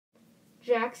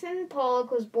Jackson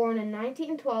Pollock was born in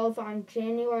 1912 on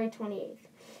January 28th.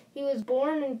 He was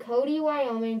born in Cody,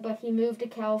 Wyoming, but he moved to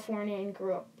California and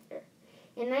grew up there.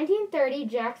 In 1930,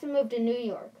 Jackson moved to New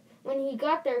York. When he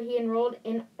got there, he enrolled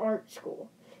in art school.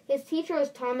 His teacher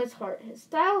was Thomas Hart. His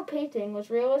style of painting was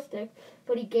realistic,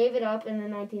 but he gave it up in the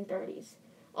 1930s.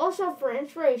 Also, for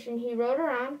inspiration, he rode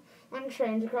around on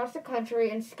trains across the country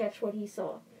and sketched what he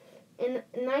saw. In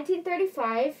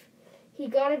 1935, he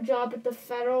got a job at the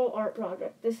Federal Art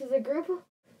Project. This is a group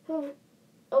of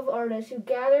artists who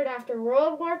gathered after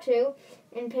World War II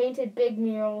and painted big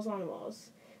murals on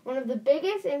walls. One of the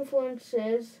biggest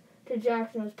influences to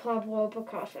Jackson was Pablo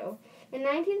Picasso. In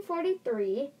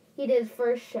 1943, he did his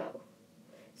first show.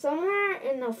 Somewhere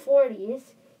in the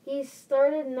 40s, he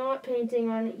started not painting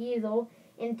on an easel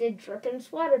and did drip and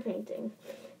splatter painting.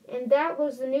 And that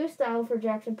was the new style for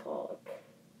Jackson Pollock.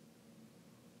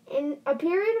 In a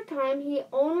period of time, he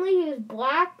only used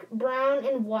black, brown,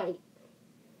 and white.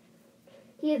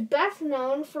 He is best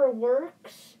known for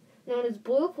works known as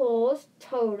Blue Poles,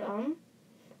 Totem,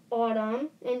 Autumn,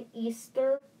 and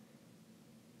Easter.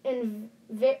 And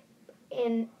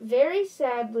very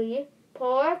sadly,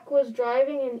 Pollock was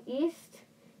driving in East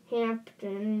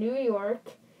Hampton, New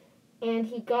York, and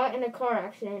he got in a car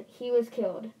accident. He was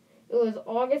killed. It was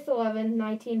August 11,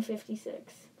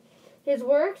 1956. His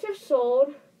works have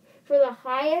sold for the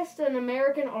highest an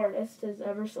American artist has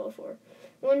ever sold for.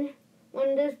 When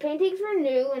his paintings were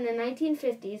new in the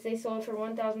 1950s, they sold for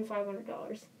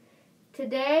 $1,500.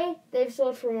 Today, they've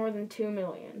sold for more than $2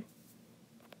 million.